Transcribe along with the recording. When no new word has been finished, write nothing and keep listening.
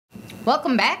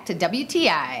Welcome back to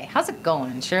WTI. How's it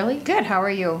going, Shirley? Good, how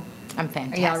are you? I'm Are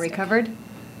fantastic. y'all recovered?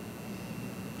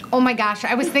 Oh my gosh,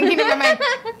 I was thinking of my...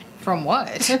 From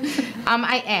what?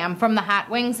 I am. From the hot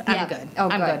wings, I'm good. Oh,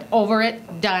 I'm good. good. Over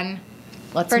it, done.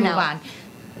 Let's move on.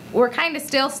 We're kind of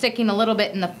still sticking a little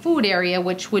bit in the food area,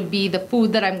 which would be the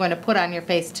food that I'm going to put on your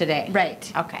face today.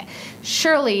 Right. Okay.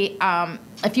 Shirley,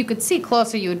 if you could see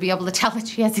closer, you would be able to tell that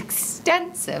she has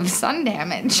extensive sun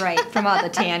damage. Right, from all the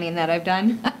tanning that I've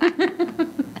done.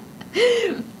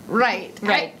 Right.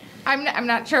 I'm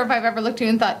not sure if I've ever looked at you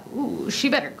and thought, ooh, she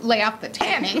better lay off the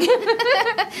tanning.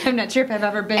 I'm not sure if I've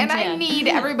ever been And tan. I need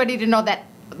everybody to know that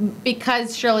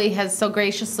because Shirley has so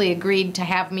graciously agreed to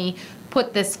have me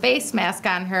put this face mask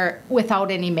on her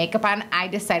without any makeup on, I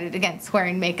decided against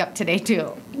wearing makeup today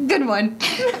too. Good one.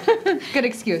 Good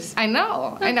excuse. I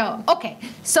know. Okay,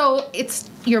 so it's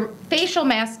your facial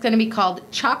mask is going to be called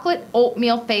Chocolate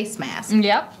Oatmeal Face Mask.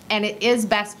 Yep. And it is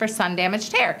best for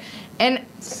sun-damaged hair. And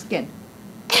Skin.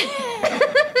 You're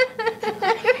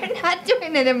not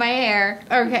doing it in my hair.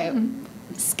 okay,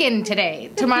 skin today.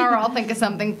 Tomorrow I'll think of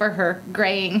something for her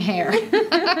graying hair.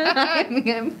 I'm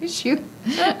going to push you.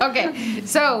 Okay,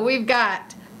 so we've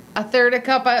got a third a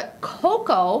cup of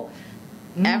cocoa.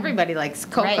 Everybody likes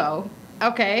cocoa.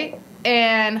 Right. Okay,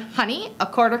 and honey, a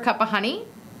quarter cup of honey.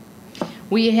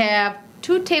 We have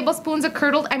 2 tablespoons of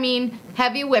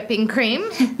heavy whipping cream.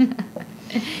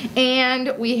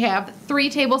 And we have 3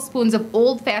 tablespoons of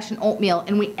old-fashioned oatmeal,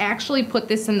 and we actually put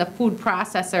this in the food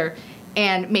processor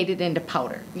and made it into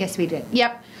powder. Yes, we did.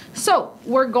 Yep. So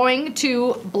we're going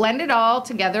to blend it all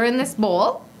together in this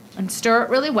bowl and stir it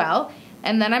really well,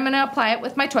 and then I'm going to apply it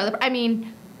with my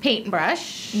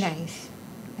paintbrush. Nice.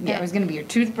 I thought Yeah. it was going to be your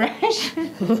toothbrush.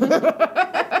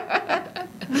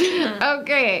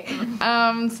 Okay.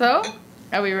 So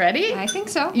are we ready? I think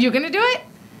so. You gonna do it?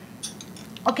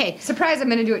 Okay. Surprise, I'm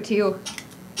going to do it to you.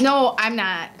 No, I'm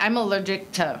not. I'm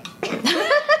allergic to...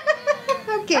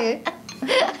 Okay.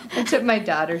 That's what my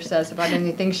daughter says about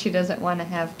anything she doesn't want to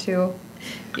have too.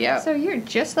 Yeah. So you're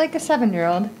just like a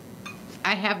 7-year-old.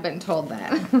 I have been told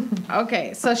that.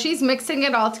 Okay, so she's mixing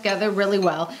it all together really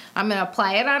well. I'm going to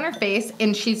apply it on her face,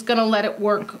 and she's going to let it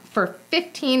work for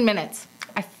 15 minutes.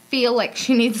 I feel like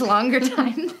she needs longer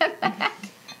time than that.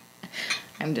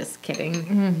 I'm just kidding.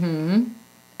 Mm-hmm.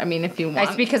 I mean, if you want.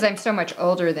 It's because I'm so much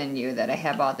older than you that I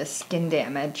have all this skin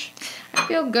damage. I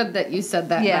feel good that you said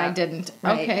that Yeah. and I didn't.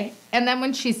 Right. Okay. And then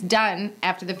when she's done,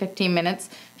 after the 15 minutes,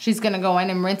 she's going to go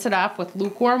in and rinse it off with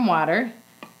lukewarm water.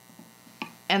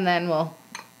 And then we'll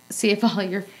see if all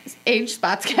your age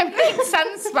spots,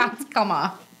 sunspots come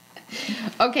off.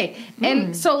 Okay,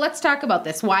 and so let's talk about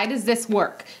this. Why does this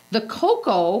work? The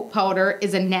cocoa powder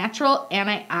is a natural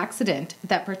antioxidant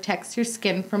that protects your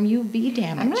skin from UV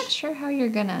damage. I'm not sure how you're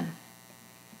going to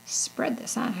spread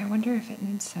this on. I wonder if it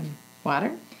needs some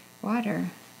Water? water.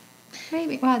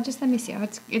 Maybe. Well, just let me see. Oh,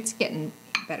 it's getting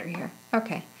better here.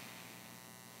 Okay.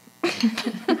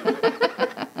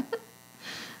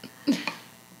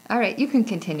 All right, you can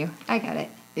continue. I got it.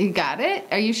 You got it?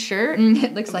 Are you sure?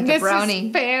 It looks like a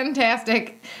brownie. This is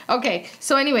fantastic. Okay,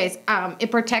 so anyways, it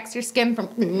protects your skin from...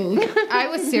 I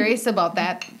was serious about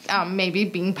that, maybe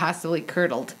being possibly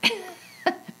curdled.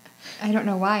 I don't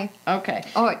know why. Okay.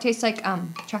 Oh, it tastes like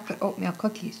chocolate oatmeal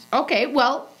cookies. Okay,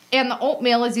 well, and the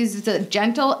oatmeal is used as a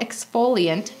gentle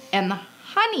exfoliant, and the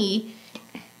honey...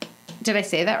 Did I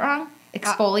say that wrong?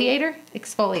 Exfoliator?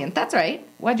 Exfoliant. That's right.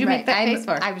 What'd you make that face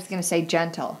for? I was going to say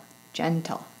gentle.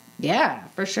 Gentle. Yeah,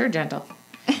 for sure, gentle.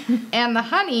 And the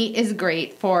honey is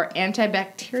great for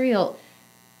antibacterial...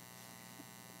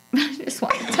 I just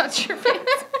want to touch your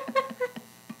face.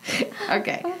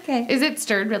 Okay. Okay. Is it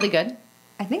stirred really good?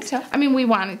 I think so. I mean, we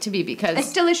want it to be because...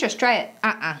 It's delicious. Try it.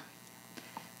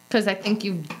 Because I think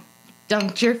you've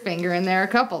dunked your finger in there a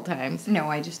couple times. No,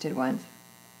 I just did once.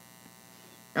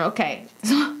 Okay.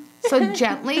 So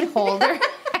gently hold her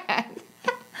head.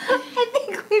 I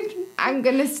think we've I'm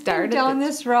going to start been down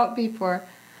this route before.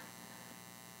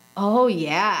 Oh,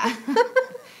 yeah.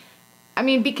 I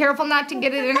mean, be careful not to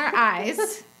get it in her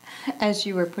eyes. As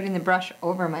you were putting the brush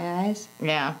over my eyes.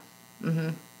 Yeah. Mm-hmm.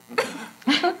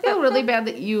 I feel really bad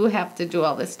that you have to do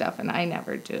all this stuff and I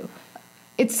never do.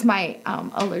 It's my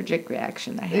allergic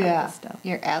reaction I have to stuff.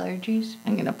 Your allergies.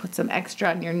 I'm going to put some extra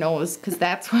on your nose because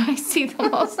that's where I see the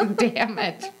most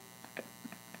damage.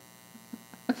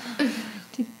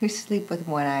 You sleep with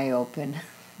one eye open.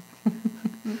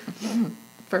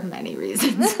 For many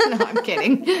reasons. No, I'm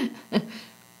kidding. At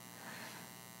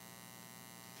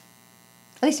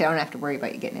least I don't have to worry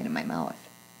about you getting it in my mouth.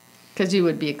 Because you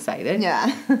would be excited.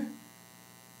 Yeah.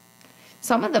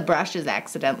 Some of the brush is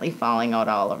accidentally falling out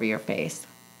all over your face.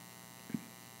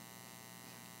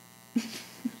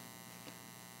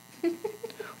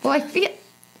 Well, I feel...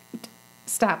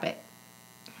 Stop it.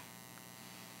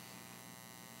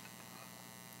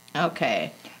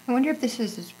 Okay. I wonder if this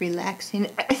is as relaxing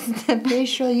as the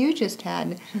facial you just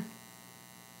had.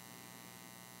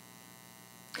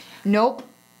 Nope.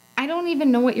 I don't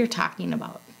even know what you're talking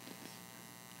about.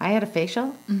 I had a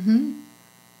facial? Mm-hmm.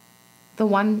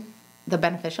 The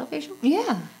beneficial facial?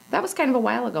 Yeah. That was kind of a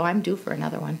while ago. I'm due for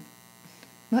another one.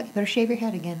 Well, you better shave your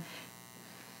head again.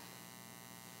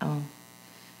 Oh.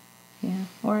 Yeah.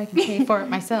 Or I can pay for it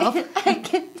myself.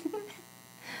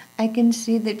 I can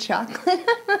see the chocolate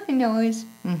on my nose.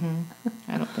 Mm-hmm.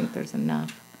 I don't think there's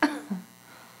enough.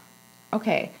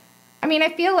 Okay. I mean, I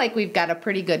feel like we've got a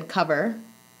pretty good cover.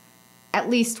 At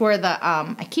least where the,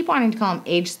 I keep wanting to call them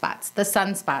age spots. The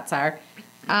sunspots are.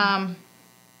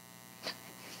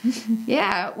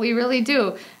 Yeah, we really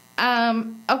do.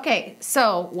 Okay,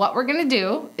 so what we're going to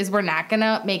do is we're not going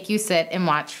to make you sit and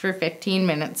watch for 15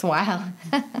 minutes while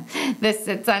this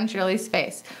sits on Shirley's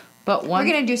face. But We're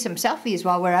going to do some selfies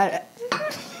while we're at it.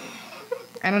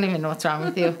 I don't even know what's wrong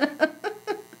with you.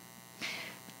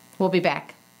 We'll be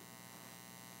back.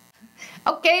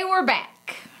 Okay, we're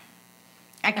back.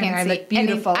 I can't see. Look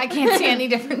beautiful. I can't see any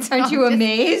difference. Aren't you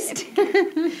amazed?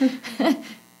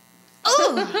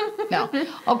 Oh no.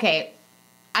 Okay.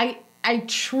 I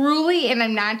truly, and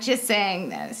I'm not just saying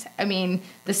this. I mean,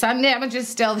 the sun damage is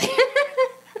still there.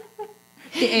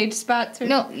 The age spots are...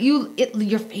 No,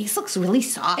 your face looks really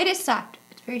soft. It is soft.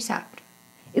 It's very soft.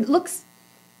 It looks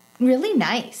really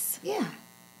nice. Yeah.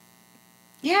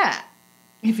 Yeah.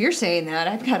 If you're saying that,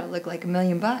 I've got to look like $1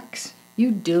 million. You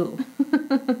do.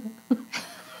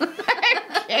 I'm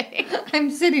kidding. I'm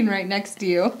sitting right next to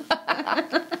you.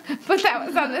 But that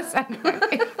was on this side.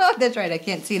 Oh, that's right. I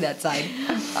can't see that side.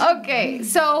 Okay,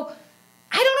 so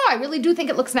I don't know. I really do think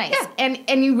it looks nice. Yeah.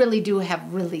 And you really do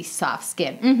have really soft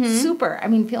skin. Mm-hmm. Super. I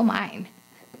mean, feel mine.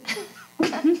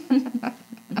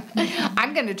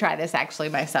 I'm going to try this actually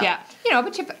myself. Yeah. You know,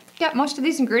 but you've got most of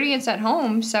these ingredients at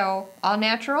home, so all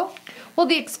natural. Well,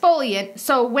 the exfoliant,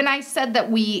 so when I said that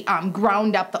we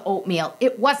ground up the oatmeal,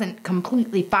 it wasn't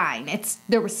completely fine.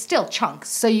 There were still chunks,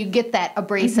 so you get that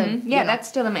abrasive. Mm-hmm. Yeah, that's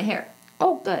still in my hair.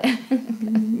 Oh, good.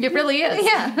 It really is.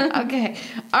 Yeah. Okay.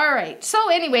 All right. So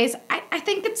anyways, I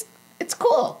think it's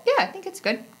cool. Yeah, I think it's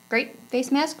good. Great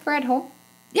face mask for at home.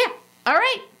 Yeah. All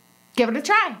right. Give it a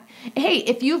try. Hey,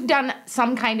 if you've done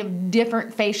some kind of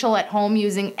different facial at home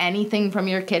using anything from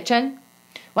your kitchen,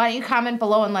 why don't you comment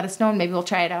below and let us know, and maybe we'll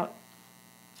try it out.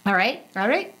 All right? All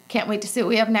right. Can't wait to see what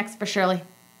we have next for Shirley.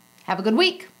 Have a good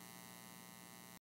week.